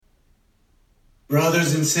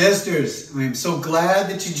Brothers and sisters, I am so glad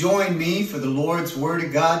that you joined me for the Lord's Word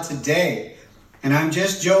of God today. And I'm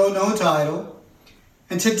just Joe, no title.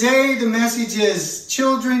 And today the message is,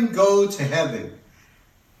 Children Go to Heaven.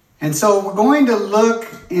 And so we're going to look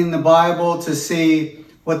in the Bible to see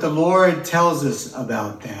what the Lord tells us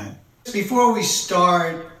about that. Before we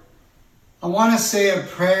start, I want to say a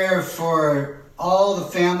prayer for all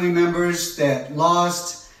the family members that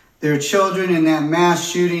lost their children in that mass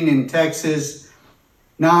shooting in Texas.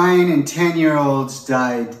 9 and 10-year-olds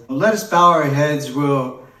died. Let us bow our heads.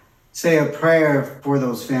 We'll say a prayer for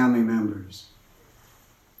those family members.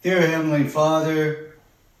 Dear Heavenly Father,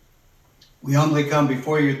 we humbly come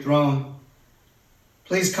before your throne.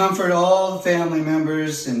 Please comfort all the family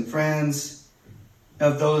members and friends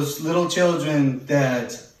of those little children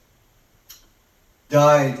that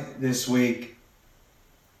died this week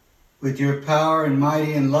with your power and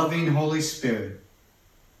mighty and loving Holy Spirit.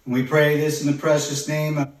 And we pray this in the precious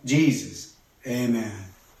name of Jesus. Amen.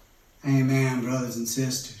 Amen, brothers and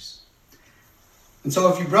sisters. And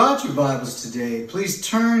so if you brought your Bibles today, please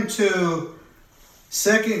turn to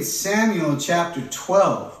 2 Samuel chapter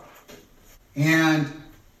 12. And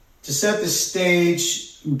to set the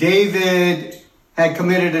stage, David had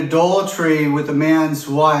committed adultery with a man's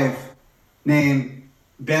wife named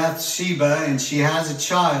Bathsheba, and she has a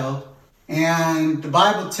child. And the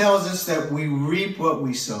Bible tells us that we reap what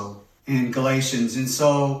we sow in Galatians. And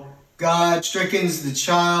so God strickens the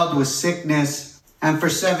child with sickness. And for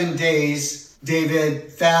 7 days,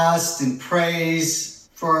 David fasts and prays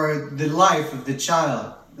for the life of the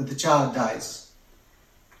child, that the child dies.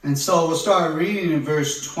 And so we'll start reading in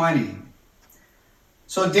verse 20.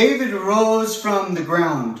 So David arose from the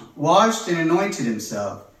ground, washed and anointed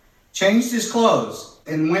himself, changed his clothes,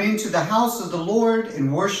 and went into the house of the Lord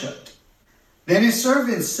and worshipped. Then his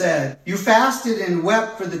servants said, "You fasted and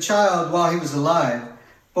wept for the child while he was alive.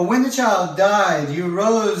 But when the child died, you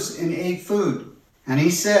arose and ate food." And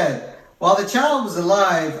he said, "While the child was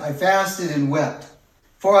alive, I fasted and wept.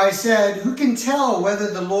 For I said, who can tell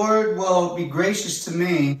whether the Lord will be gracious to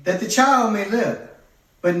me, that the child may live?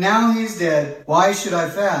 But now he is dead. Why should I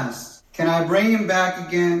fast? Can I bring him back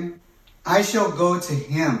again? I shall go to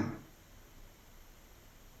him,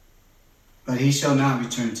 but he shall not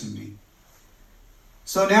return to me."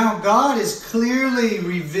 So now God has clearly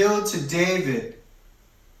revealed to David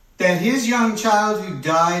that his young child who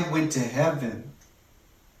died went to heaven.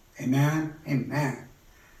 Amen? Amen.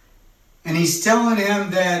 And he's telling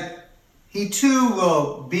him that he too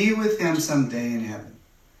will be with him someday in heaven.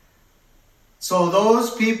 So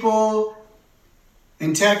those people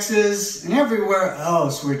in Texas and everywhere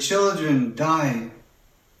else where children died,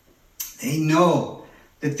 they know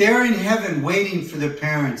that they're in heaven waiting for their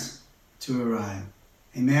parents to arrive.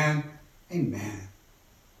 Amen? Amen.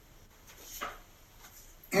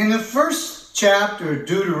 In the first chapter of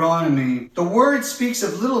Deuteronomy, the word speaks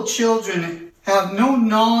of little children have no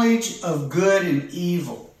knowledge of good and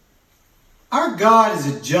evil. Our God is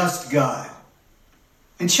a just God.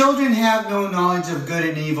 And children have no knowledge of good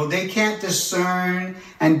and evil. They can't discern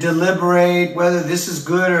and deliberate whether this is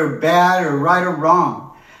good or bad or right or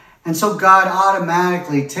wrong. And so God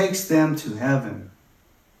automatically takes them to heaven.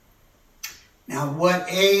 Now, what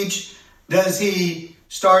age does he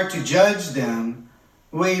start to judge them?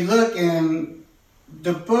 We look in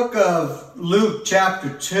the book of Luke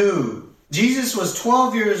chapter 2. Jesus was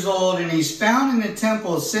 12 years old, and he's found in the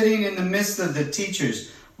temple sitting in the midst of the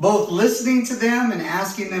teachers, both listening to them and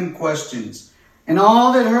asking them questions. And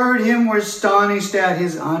all that heard him were astonished at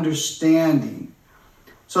his understanding.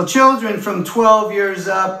 So children from 12 years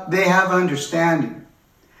up, they have understanding.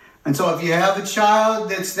 And so if you have a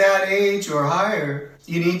child that's that age or higher,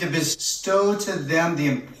 you need to bestow to them the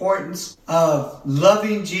importance of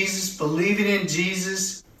loving Jesus, believing in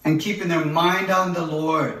Jesus, and keeping their mind on the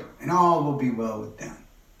Lord. And all will be well with them.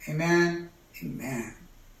 Amen? Amen.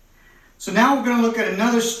 So now we're going to look at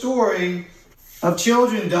another story of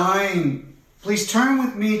children dying. Please turn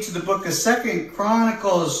with me to the book of 2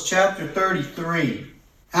 Chronicles chapter 33.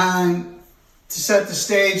 And to set the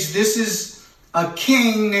stage, this is a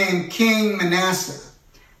king named King Manasseh.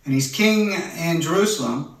 And he's king in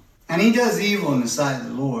Jerusalem. And he does evil in the sight of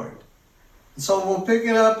the Lord. And so we'll pick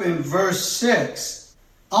it up in verse 6.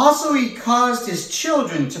 Also he caused his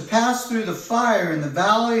children to pass through the fire in the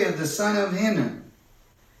valley of the son of Hinnom.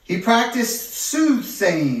 He practiced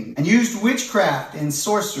soothsaying and used witchcraft and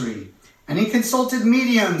sorcery. And he consulted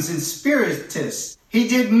mediums and spiritists. He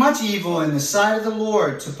did much evil in the sight of the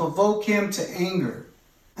Lord to provoke him to anger.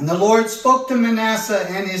 And the Lord spoke to Manasseh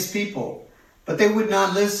and his people, but they would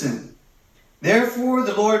not listen. Therefore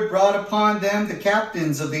the Lord brought upon them the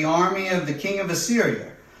captains of the army of the king of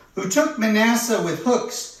Assyria, who took Manasseh with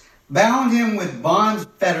hooks, bound him with bond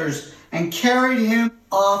fetters, and carried him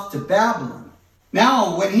off to Babylon.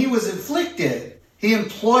 Now when he was afflicted, he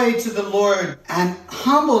employed to the Lord and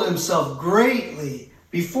humbled himself greatly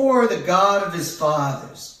before the God of his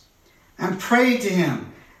fathers, and prayed to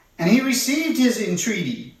him. And he received his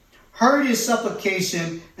entreaty, heard his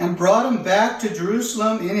supplication, and brought him back to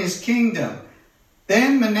Jerusalem in his kingdom.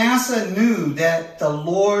 Then Manasseh knew that the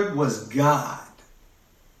Lord was God.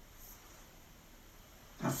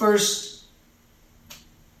 Now first,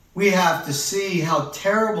 we have to see how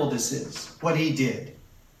terrible this is, what he did.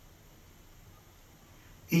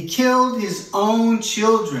 He killed his own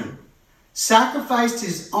children, sacrificed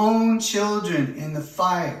his own children in the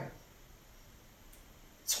fire.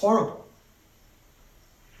 It's horrible.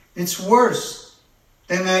 It's worse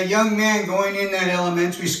than that young man going in that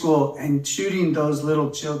elementary school and shooting those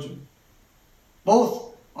little children.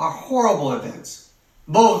 Both are horrible events.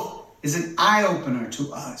 Both is an eye-opener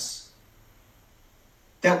to us.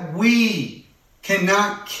 That we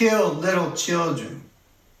cannot kill little children.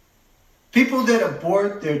 People that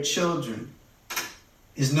abort their children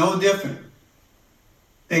is no different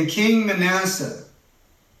than King Manasseh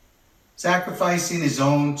sacrificing his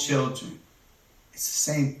own children. It's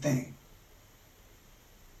the same thing.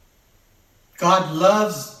 God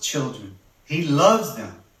loves children. He loves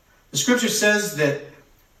them. The scripture says that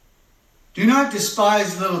do not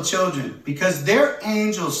despise little children, because their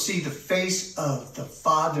angels see the face of the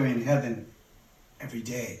Father in heaven every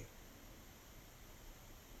day.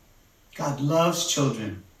 God loves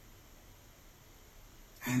children.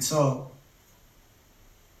 And so,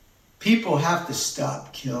 people have to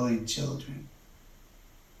stop killing children.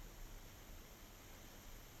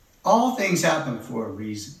 All things happen for a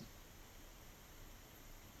reason.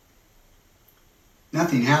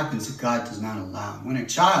 Nothing happens that God does not allow. When a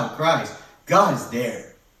child cries, God is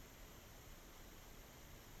there.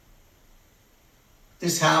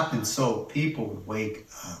 This happened so people would wake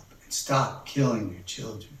up and stop killing their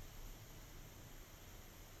children.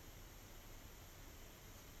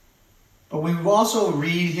 But we also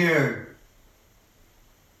read here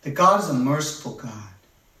that God is a merciful God.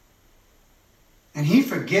 And he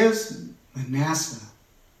forgives Manasseh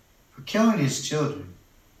for killing his children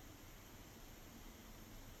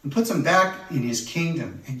and puts him back in his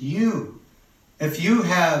kingdom. And you, if you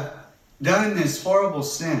have done this horrible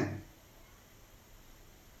sin,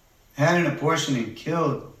 had an abortion and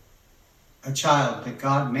killed a child that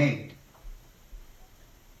God made,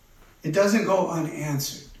 it doesn't go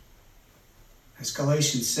unanswered. As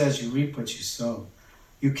Galatians says, you reap what you sow.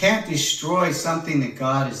 You can't destroy something that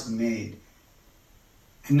God has made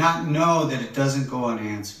and not know that it doesn't go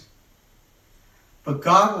unanswered. But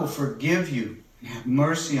God will forgive you and have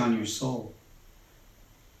mercy on your soul.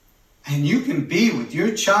 And you can be with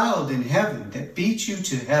your child in heaven that beat you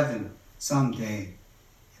to heaven someday.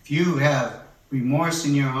 If you have remorse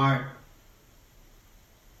in your heart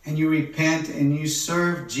and you repent and you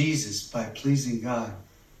serve Jesus by pleasing God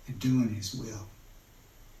and doing his will.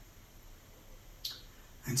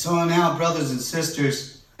 And so now, brothers and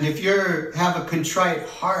sisters, if you have a contrite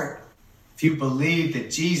heart, if you believe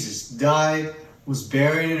that Jesus died, was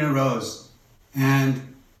buried, and arose,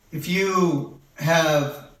 and if you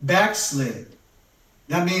have backslid,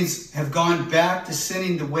 that means have gone back to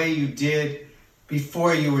sinning the way you did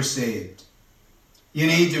before you were saved. You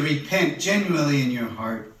need to repent genuinely in your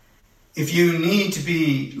heart. If you need to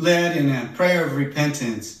be led in a prayer of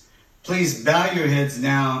repentance, please bow your heads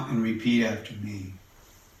now and repeat after me.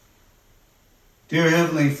 Dear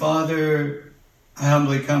Heavenly Father, I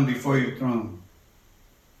humbly come before your throne.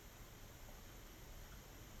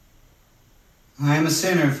 I am a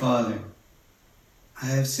sinner, Father. I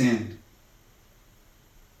have sinned.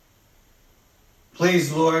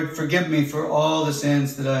 Please, Lord, forgive me for all the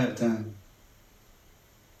sins that I have done.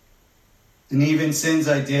 And even sins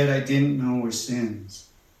I didn't know were sins.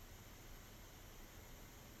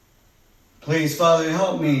 Please, Father,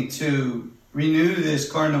 help me to renew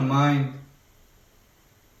this carnal mind.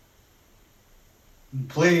 And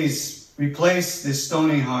please replace this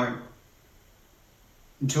stony heart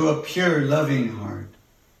into a pure, loving heart.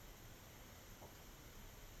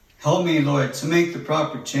 Help me, Lord, to make the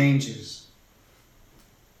proper changes,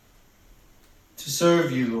 to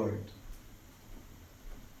serve you, Lord,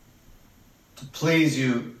 to please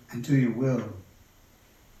you and do your will.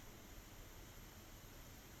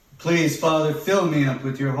 Please, Father, fill me up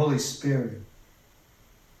with your Holy Spirit.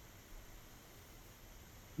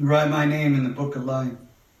 And write my name in the book of life.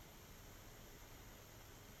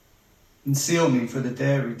 And seal me for the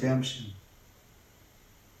day of redemption.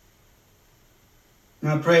 And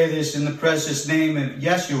I pray this in the precious name of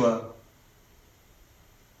Yeshua,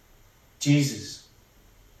 Jesus.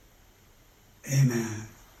 Amen.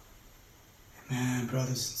 Amen, brothers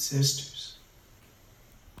and sisters.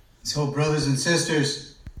 So, brothers and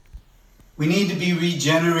sisters, we need to be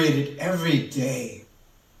regenerated every day.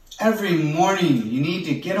 Every morning, you need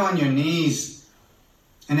to get on your knees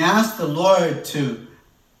and ask the Lord to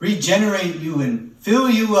regenerate you and fill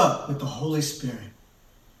you up with the Holy Spirit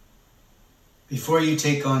before you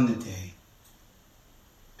take on the day.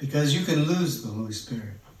 Because you can lose the Holy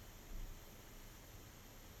Spirit.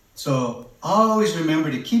 So always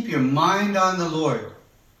remember to keep your mind on the Lord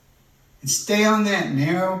and stay on that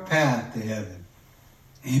narrow path to heaven.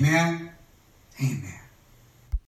 Amen. Amen.